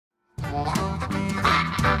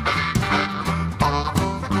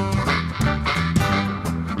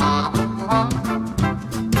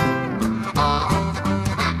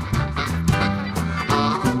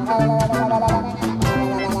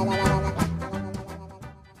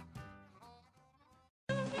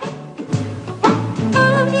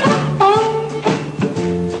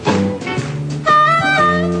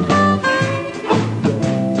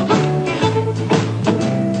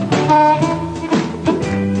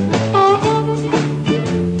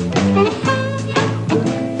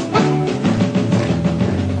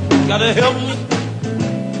to help me.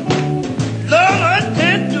 Lord, I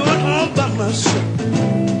can't do it all by myself.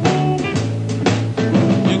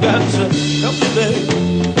 You got to help me, baby.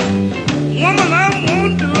 Woman, I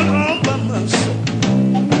won't do it all by myself.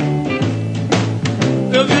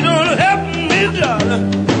 If you don't help me, darling,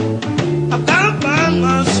 I've got to find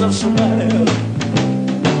myself somebody else.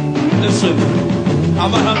 Listen, I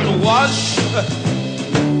might have to wash,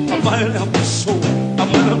 I might have to sew, I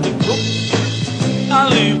might have to cook,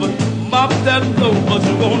 I'll even mop that floor, but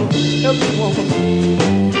you won't help me, woman.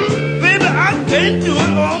 Baby, I can't do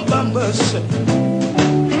it all by myself.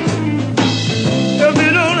 If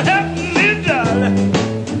you don't help me, darling,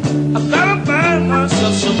 I've got to find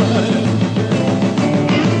myself somebody else.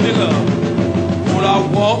 Nigga, when I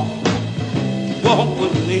walk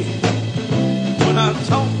with me. When I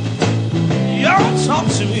talk, y'all talk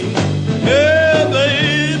to me. Hey,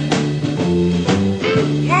 babe.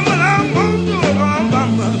 Woman, I won't do it all by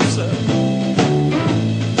myself.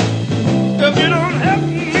 If you don't help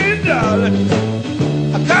me, darling,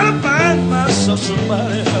 I gotta find myself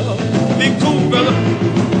somebody else. Be cool, brother.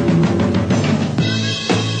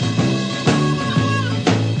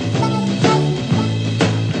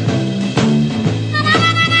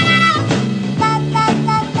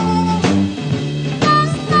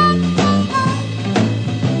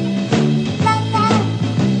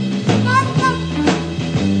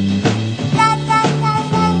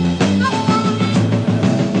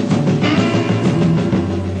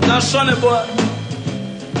 Sonny boy,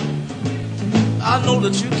 I know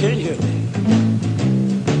that you can't hear me.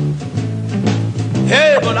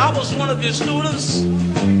 Hey, but I was one of your students,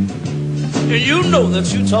 and you know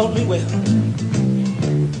that you taught me well.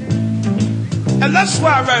 And that's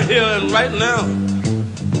why right here and right now,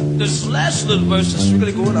 this last little verse is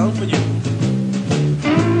really going on for you.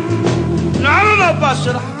 Now, I don't know if I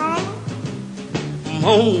should holler,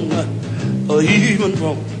 moan, or even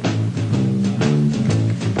groan.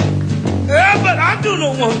 Yeah, but I do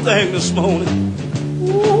know one thing this morning.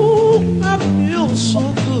 Ooh, I feel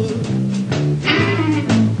so good.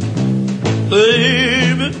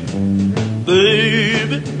 Baby,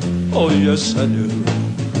 baby, oh yes I do.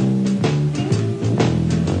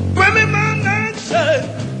 Bring me my nightshirt,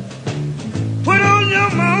 put on your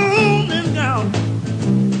morning gown.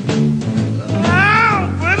 Oh,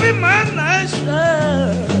 bring me my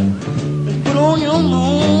nightshirt, and put on your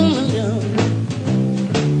morning gown.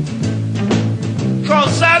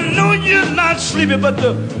 'Cause I know you're not sleepy, but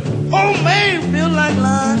the old man feel like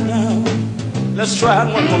lying down. Let's try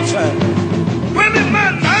it one more time. Bring me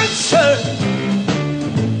my nightshirt,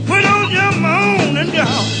 put on your morning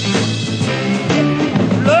gown.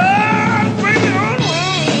 Lord, bring me on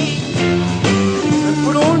home and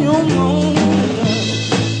put on your morning gown.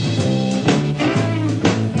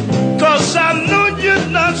 'Cause I know you're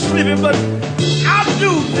not sleepy, but I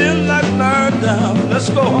do feel like lying down. Let's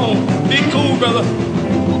go home. Be cool, brother.